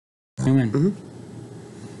Come in. Mm-hmm.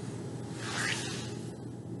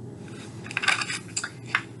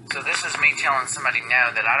 So this is me telling somebody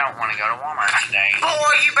no that I don't want to go to Walmart today. Boy,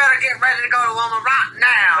 you better get ready to go to Walmart right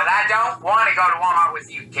now. But I don't want to go to Walmart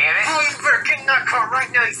with you, damn it. Oh, you better get in that car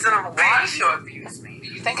right now, you son of a Why bitch. do you abuse me? Do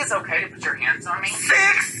you think it's okay to put your hands on me?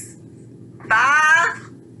 6, 5,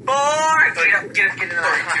 4. Get in the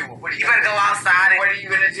car. What are You better go outside and What are you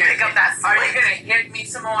gonna do? pick up that switch. Are you gonna hit me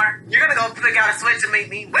some more? You're gonna go pick out a switch and make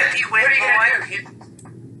me whip you with, What are you boy. gonna do?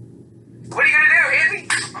 What are you gonna do? Hit me?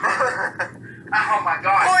 Oh my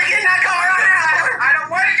God! Boy, get in that car right now. I don't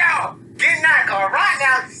want to go. Get in that car right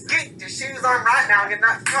now. Just get your shoes on right now. Get in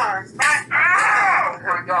that car. Right. Oh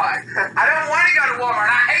my God! I don't want to go to Walmart.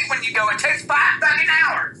 I hate when you go. It takes 5 fucking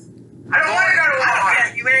hours. I don't want to go to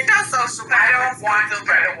Walmart. You ain't got social I media. don't want to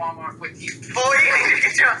go to Walmart with you. Boy, you need to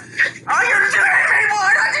get your... Oh, you're doing me,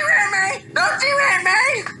 boy. Don't you hit me. Don't you hit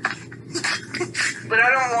me. But I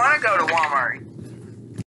don't want to go to Walmart.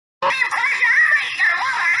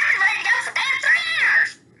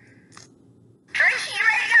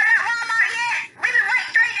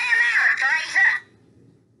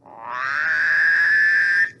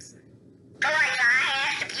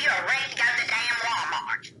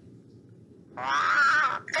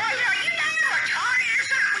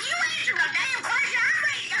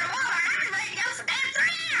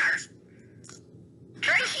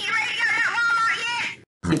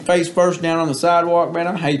 Face first down on the sidewalk, man.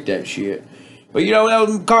 I hate that shit. But you know,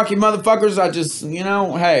 those cocky motherfuckers, I just, you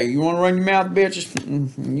know, hey, you want to run your mouth, bitch?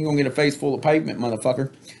 You're going to get a face full of pavement,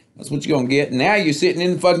 motherfucker. That's what you're going to get. Now you're sitting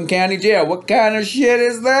in the fucking county jail. What kind of shit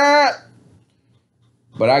is that?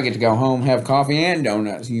 But I get to go home, have coffee and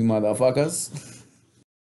donuts, you motherfuckers.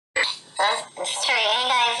 It's true. Hey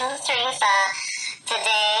guys, this is Teresa. Today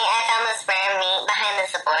I found this rare meat behind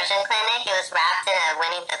this abortion clinic. It was wrapped in a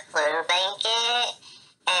Winnie the Pooh blanket.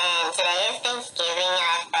 And today is Thanksgiving and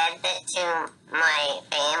I fed it to my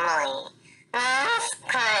family. That's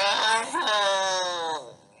crazy.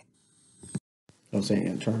 Don't say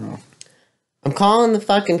it, turn off. I'm calling the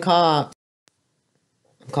fucking cops.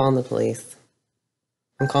 I'm calling the police.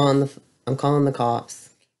 I'm calling the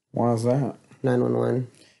cops. Why is that? 911.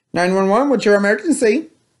 911, what's your emergency?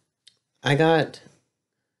 I got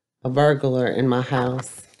a burglar in my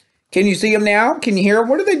house. Can you see them now? Can you hear them?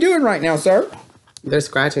 What are they doing right now, sir? They're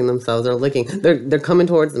scratching themselves. They're licking. They're coming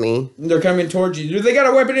towards me. They're coming towards you. Do they got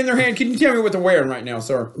a weapon in their hand? Can you tell me what they're wearing right now,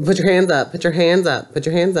 sir? Put your hands up. Put your hands up. Put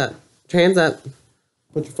your hands up. Put your hands up.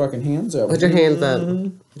 Put your fucking hands up. Put your hands up.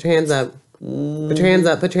 Put your hands up. Put your hands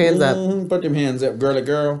up. Put your hands up. Put them hands up, girly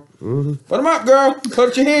girl. Put them up, girl.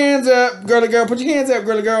 Put your hands up, girly girl. Put your hands up,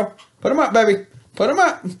 girly girl. Put them up, baby. Put them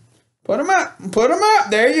up. Put them up. Put them up.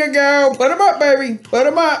 There you go. Put them up, baby. Put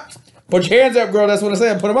them up. Put your hands up, girl. That's what I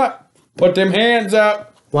said. Put them up. Put them hands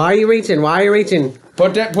up. Why are you reaching? Why are you reaching?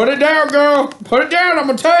 Put it down, girl. Put it down. I'm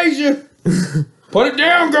gonna tase you. Put it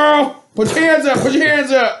down, girl. Put your hands up. Put your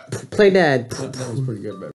hands up. Play dead. That was pretty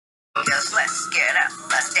good, baby. Just let's get up,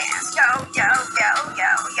 let's dance. Yo, yo, yo,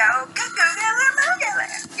 yo, yo. Cuckoo-gilla-moo-gilla.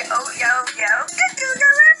 Yo, yo, yo.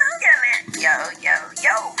 Cuckoo-gilla-moo-gilla. Yo, yo,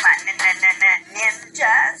 yo. My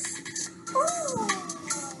ninjas. Ooh.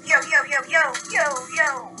 Yo, yo, yo, yo, yo, yo.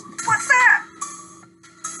 What's up?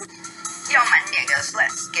 Yo, my niggas,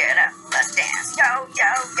 let's get up, let's dance. Yo, yo,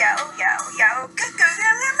 yo, yo, yo.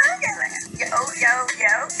 Cuckoo-gilla-moo-gilla. Yo, yo,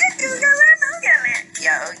 yo. Cuckoo-gilla-moo-gilla.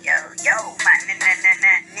 Yo, yo, yo. My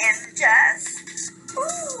ninjas.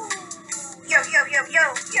 Ooh. Yo, yo, yo, yo,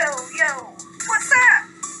 yo, yo. What's up?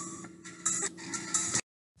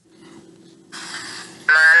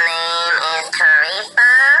 My name is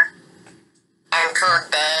Teresa, and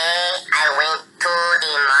today I went to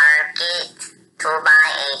the market to buy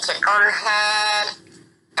a chicken head,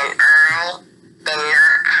 and I did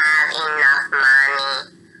not have enough money,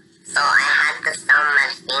 so I had to sell my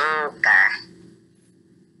finger.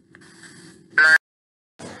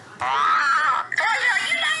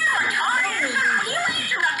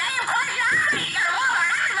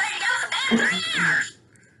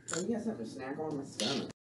 You got something to snack on my stomach.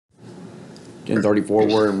 1034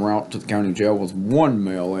 were en route to the county jail with one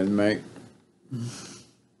male inmate.